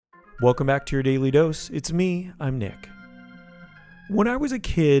Welcome back to your Daily Dose. It's me, I'm Nick. When I was a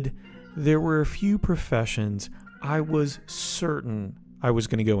kid, there were a few professions I was certain I was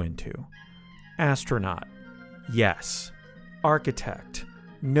going to go into. Astronaut, yes. Architect,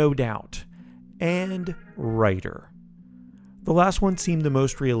 no doubt. And writer. The last one seemed the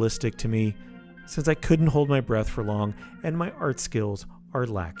most realistic to me since I couldn't hold my breath for long and my art skills are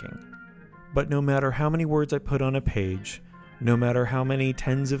lacking. But no matter how many words I put on a page, no matter how many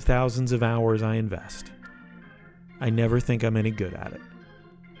tens of thousands of hours I invest, I never think I'm any good at it.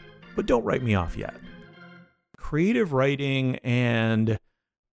 But don't write me off yet. Creative writing and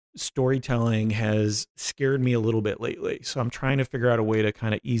storytelling has scared me a little bit lately, so I'm trying to figure out a way to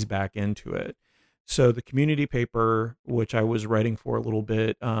kind of ease back into it. So the community paper, which I was writing for a little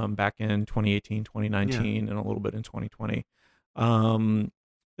bit back in 2018, 2019, and a little bit in 2020,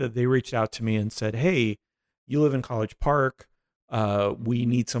 they reached out to me and said, hey, you live in College Park. We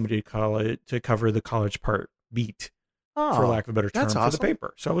need somebody to cover the College Park beat, for lack of a better term, that's for awesome. the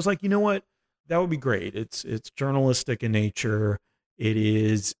paper. So I was like, you know what? That would be great. It's journalistic in nature.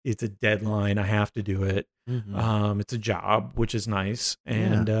 It's a deadline. I have to do it. Mm-hmm. It's a job, which is nice.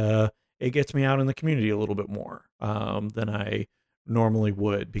 And it gets me out in the community a little bit more than I normally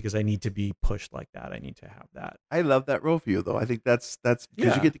would, because I need to be pushed like that. I need to have that. I love that role for you, though. I think that's because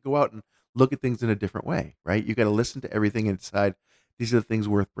Yeah. you get to go out and look at things in a different way, right? You got to listen to everything and decide these are the things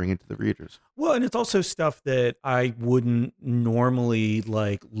worth bringing to the readers. Well, and it's also stuff that I wouldn't normally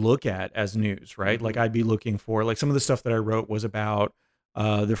like look at as news, right? Mm-hmm. Like I'd be looking for, like, some of the stuff that I wrote was about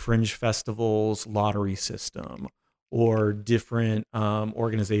the Fringe Festival's lottery system or different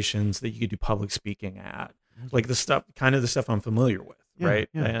organizations that you could do public speaking at, like the stuff I'm familiar with, Yeah, right?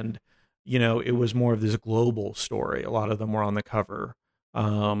 yeah. And it was more of this global story. A lot of them were on the cover.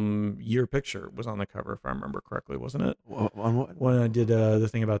 Your picture was on the cover, if I remember correctly, wasn't it? On what? When I did the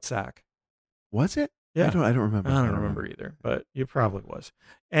thing about SAC. Was it? Yeah. I don't remember. I don't remember either, but it probably was.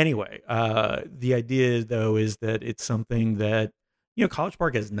 Anyway, the idea, though, is that it's something that, College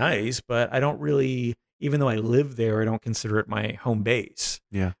Park is nice, but I don't really, even though I live there, I don't consider it my home base.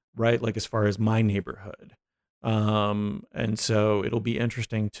 Yeah. Right? Like, as far as my neighborhood. And so it'll be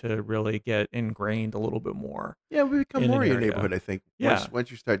interesting to really get ingrained a little bit more. Yeah, we become in more an of your area. neighborhood, I think. Yeah.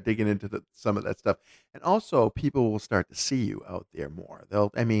 Once you start digging into some of that stuff, and also people will start to see you out there more.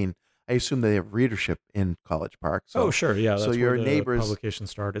 I assume they have readership in College Park. So, Oh, sure. Yeah. That's so your where the neighbors. publication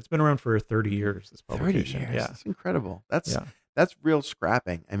started. It's been around for 30 years, this 30 publication. years. Yeah. That's incredible. That's Yeah. real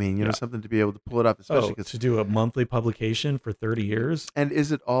scrapping. Yeah. Something to be able to pull it up, especially because. To do a monthly publication for 30 years. And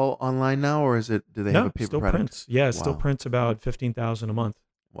is it all online now, or do they have a paper still product? prints. Yeah, it still Wow. prints about 15,000 a month.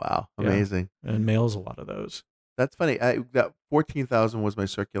 Wow, Yeah. amazing. And mails a lot of those. That's funny. That 14,000 was my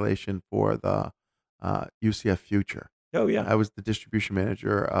circulation for the UCF Future. Oh, yeah. I was the distribution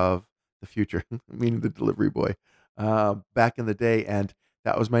manager of the Future, meaning the delivery boy, back in the day, and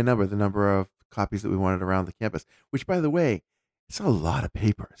that was my number, the number of copies that we wanted around the campus. Which, by the way, it's a lot of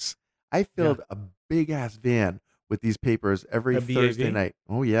papers. I filled a big ass van with these papers every A Thursday BAV? night.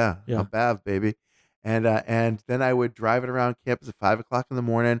 Oh yeah, Yeah. a BAV, baby. And then I would drive it around campus at 5:00 in the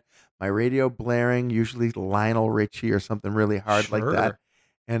morning. My radio blaring, usually Lionel Richie or something really hard like that. Sure.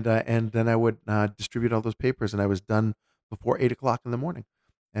 And then I would distribute all those papers, and I was done before 8:00 in the morning.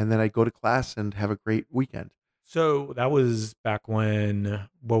 And then I'd go to class and have a great weekend. So that was back when,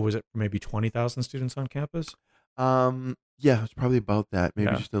 what was it, maybe 20,000 students on campus? Yeah, it's probably about that. Maybe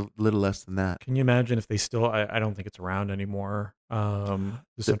Yeah. just a little less than that. Can you imagine if they still, I don't think it's around anymore, the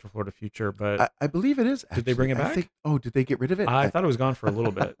Central Florida Future, but I believe it is. Did they bring it actually. back? Did they get rid of it? I thought it was gone for a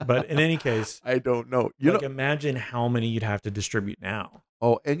little bit. But in any case, I don't know. imagine how many you'd have to distribute now.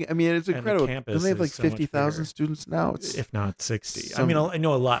 It's And the incredible. campus Don't they have is like so much 50,000 bigger. students now? It's If not 60. some I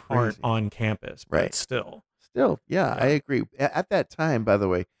know a lot aren't crazy. on campus, but Right. still. Still, yeah, I Yeah. agree. At that time, by the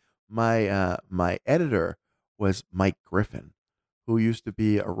way, my editor was Mike Griffin, who used to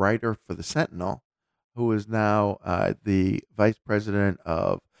be a writer for the Sentinel, who is now the vice president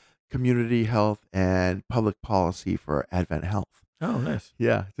of community health and public policy for Advent Health. Oh, nice.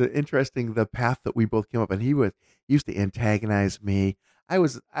 Yeah, it's interesting the path that we both came up, and he used to antagonize me. I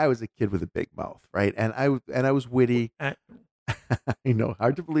was a kid with a big mouth, right? And I was witty. Uh, I know,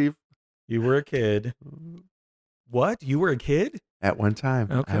 hard to believe. You were a kid. What? You were a kid? At one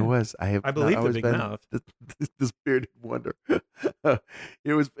time, Okay. I was. I have. I not believe the always big been mouth. this bearded wonder.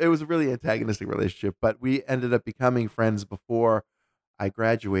 It was a really antagonistic relationship, but we ended up becoming friends before I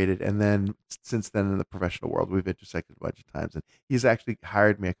graduated, and then since then in the professional world, we've intersected a bunch of times, and he's actually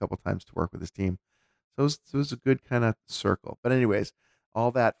hired me a couple times to work with his team. So it was a good kind of circle. But anyways,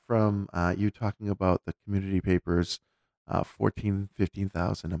 all that from you talking about the community papers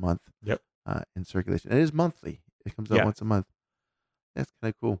 15,000 a month Yep. in circulation. And it is monthly. It comes out Yeah. once a month. That's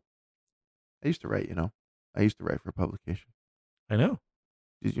kind of cool. I used to write, I used to write for a publication. I know.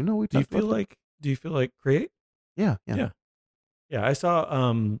 Did you know we Do you talked about feel that? like? Do you feel like create? Yeah, yeah. Yeah. Yeah. I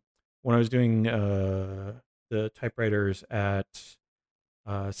saw when I was doing the typewriters at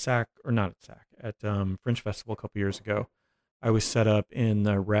SAC, or not at SAC, at Fringe Festival a couple years ago. I was set up in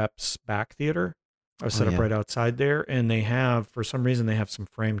the Reps back theater. I was Oh, set up yeah. right outside there, and they have, for some reason, they have some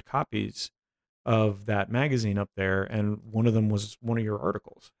framed copies of that magazine up there, and one of them was one of your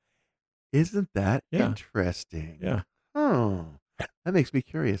articles. Isn't that Yeah. interesting? Yeah. Oh, that makes me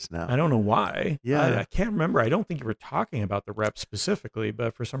curious I now. don't know why. Yeah. I can't remember. I don't think you were talking about the Reps specifically,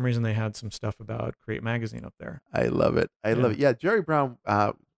 but for some reason they had some stuff about Create Magazine up there. I love it. I love Yeah. it. Yeah, Jerry Brown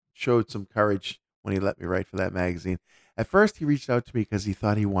showed some courage when he let me write for that magazine. At first, he reached out to me because he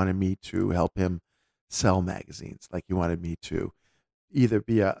thought he wanted me to help him sell magazines. Like he wanted me to either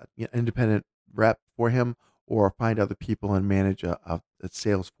be a independent rep for him or find other people and manage a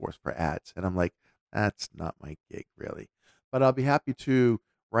sales force for ads. And I'm like, that's not my gig, really. But I'll be happy to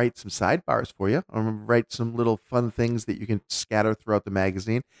write some sidebars for you or write some little fun things that you can scatter throughout the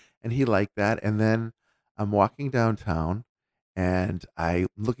magazine. And he liked that. And then I'm walking downtown and I'm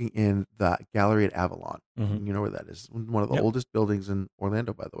looking in the gallery at Avalon. Mhm. You know where that is? One of the Yep. oldest buildings in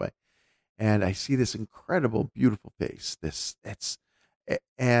Orlando, by the way. And I see this incredible, beautiful face. I thought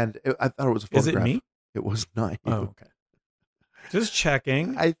it was a Is photograph. it me? It was not you. Oh, okay. Just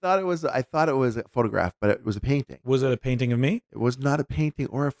checking. I thought it was a photograph, but it was a painting. Was it a painting of me? It was not a painting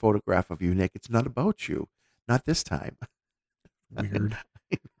or a photograph of you, Nick. It's not about you. Not this time. Weird.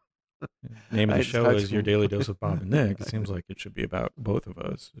 Name of I the just show got is you. Your Daily Dose with Bob and Nick. It seems like it should be about both of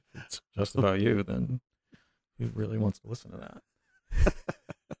us. If it's just about you, then who really wants to listen to that?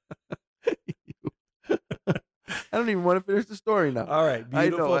 I don't even want to finish the story now. All right, I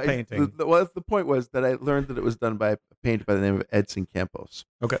beautiful know. painting. The point was that I learned that it was done by a painter by the name of Edson Campos.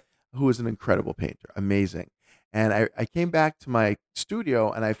 Okay. Who is an incredible painter, amazing. And I came back to my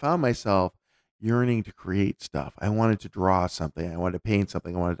studio and I found myself yearning to create stuff. I wanted to draw something. I wanted to paint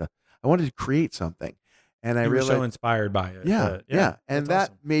something. I wanted to create something. And I You were realized, so inspired by it. yeah, but yeah. And that's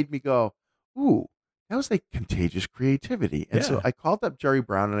that awesome. made me go, ooh, that was like contagious creativity. And so Yeah. I called up Jerry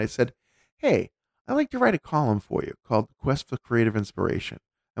Brown and I said, hey, I'd like to write a column for you called Quest for Creative Inspiration.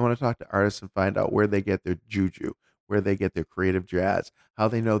 I want to talk to artists and find out where they get their juju, where they get their creative jazz, how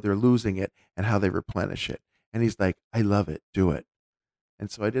they know they're losing it, and how they replenish it. And he's like, I love it. Do it.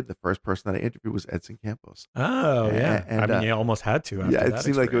 And so I did. The first person that I interviewed was Edson Campos. Oh, yeah. And, I mean, you almost had to after yeah, it that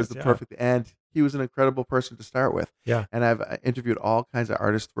seemed like it was the experience, perfect. And he was an incredible person to start with. Yeah. And I've interviewed all kinds of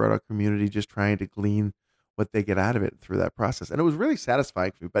artists throughout our community, just trying to glean what they get out of it through that process. And it was really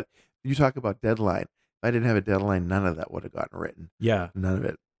satisfying for me. But you talk about deadline. If I didn't have a deadline, none of that would have gotten written. Yeah. None of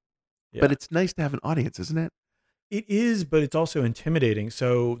it. Yeah. But it's nice to have an audience, isn't it? It is, but it's also intimidating.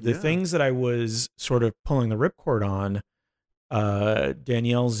 So the Yeah. things that I was sort of pulling the ripcord on,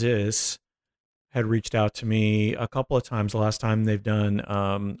 Danielle Ziss had reached out to me a couple of times. The last time they've done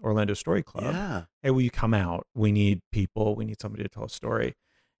Orlando Story Club. Yeah. Hey, will you come out? We need people. We need somebody to tell a story.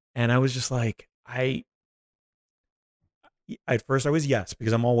 And I was just like, at first I was yes,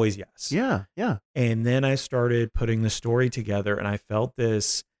 because I'm always yes. Yeah. Yeah. And then I started putting the story together and I felt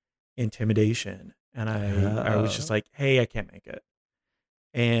this intimidation. And I was just like, hey, I can't make it.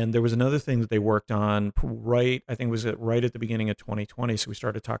 And there was another thing that they worked on I think it was right at the beginning of 2020. So we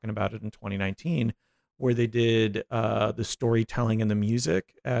started talking about it in 2019, where they did the storytelling and the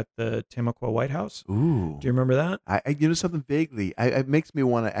music at the Tamaqua White House. Ooh. Do you remember that? I you know something vaguely. It makes me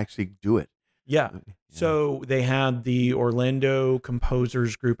want to actually do it. Yeah. So they had the Orlando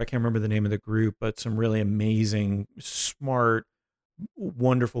Composers Group. I can't remember the name of the group, but some really amazing, smart,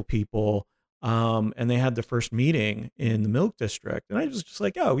 wonderful people. And they had the first meeting in the Milk District. And I was just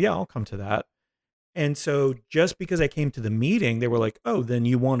like, oh, yeah, I'll come to that. And so just because I came to the meeting, they were like, oh, then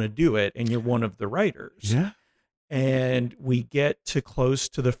you want to do it. And you're one of the writers. Yeah. And we get to close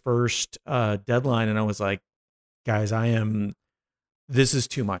to the first deadline. And I was like, guys, this is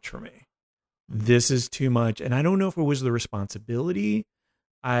too much for me. This is too much. And I don't know if it was the responsibility.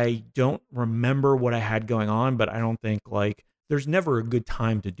 I don't remember what I had going on, but I don't think there's never a good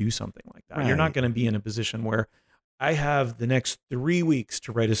time to do something like that. Right. You're not going to be in a position where I have the next 3 weeks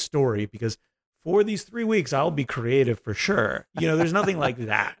to write a story, because for these 3 weeks, I'll be creative for sure. There's nothing like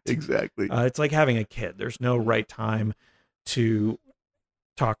that. Exactly. It's like having a kid. There's no right time to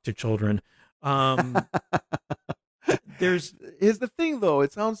talk to children. Here's the thing, though.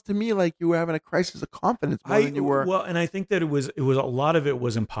 It sounds to me like you were having a crisis of confidence more than you were. Well, and I think that it was a lot of it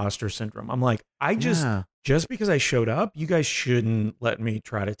was imposter syndrome. I'm like, I just just because I showed up, you guys shouldn't let me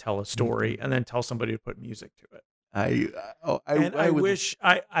try to tell a story and then tell somebody to put music to it. I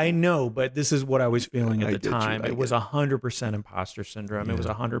know, but this is what I was feeling at the time. It was 100% imposter syndrome. Yeah. It was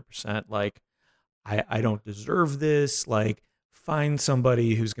 100% like, I don't deserve this. Like, find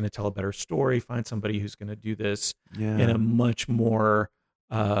somebody who's going to tell a better story. Find somebody who's going to do this in a much more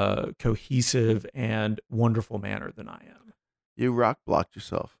cohesive and wonderful manner than I am. You rock blocked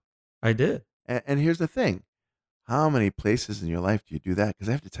yourself. I did. And here's the thing. How many places in your life do you do that? Because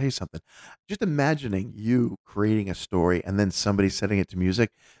I have to tell you something. Just imagining you creating a story and then somebody setting it to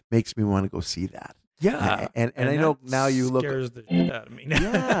music makes me want to go see that. Yeah. And I know now you look. Scares the shit out of me.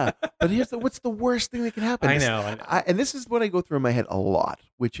 Yeah. But what's the worst thing that can happen? I know. And this is what I go through in my head a lot,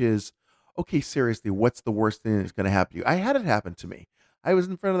 which is, okay, seriously, what's the worst thing that's going to happen to you? I had it happen to me. I was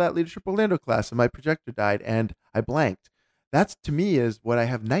in front of that Leadership Orlando class and my projector died and I blanked. That's, to me, is what I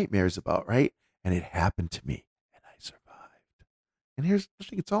have nightmares about, right? And it happened to me. And here's the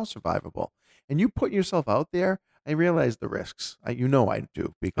thing, it's all survivable. And you putting yourself out there, I realize the risks. I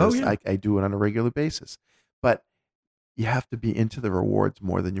do because I do it on a regular basis. But you have to be into the rewards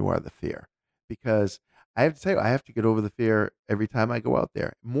more than you are the fear. Because I have to tell you, I have to get over the fear every time I go out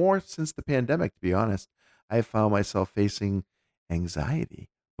there. More since the pandemic, to be honest. I have found myself facing anxiety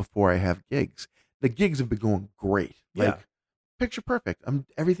before I have gigs. The gigs have been going great. Like, picture perfect.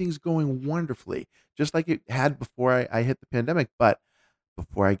 Everything's going wonderfully, just like it had before I hit the pandemic. But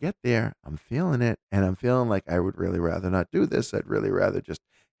before I get there, I'm feeling it, and I'm feeling like I would really rather not do this. I'd really rather just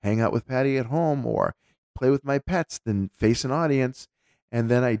hang out with Patty at home or play with my pets than face an audience. And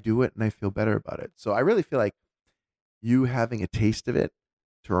then I do it, and I feel better about it. So I really feel like you having a taste of it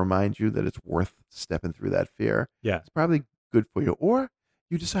to remind you that it's worth stepping through that fear. Yeah, it's probably good for you. Or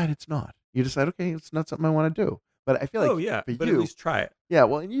you decide it's not. You decide, okay, it's not something I want to do. But I feel like but at least try it. Yeah,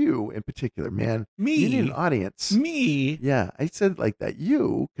 well, and you in particular, man. You need an audience. Me. Yeah, I said like that.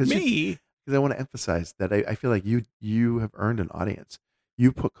 Because I want to emphasize that I feel like you have earned an audience.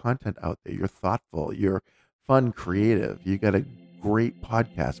 You put content out there. You're thoughtful. You're fun, creative. You got a great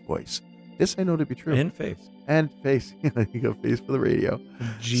podcast voice. This I know to be true. And face. You got face for the radio.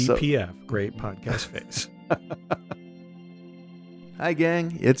 GPF, great podcast face. Hi,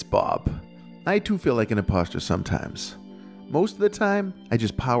 gang. It's Bob. I too feel like an imposter sometimes. Most of the time, I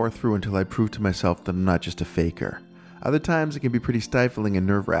just power through until I prove to myself that I'm not just a faker. Other times, it can be pretty stifling and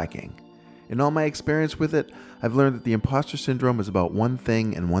nerve-wracking. In all my experience with it, I've learned that the imposter syndrome is about one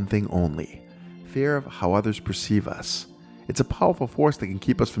thing and one thing only: fear of how others perceive us. It's a powerful force that can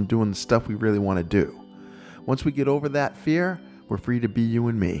keep us from doing the stuff we really want to do. Once we get over that fear, we're free to be you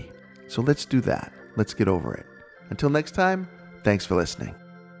and me. So let's do that. Let's get over it. Until next time, thanks for listening.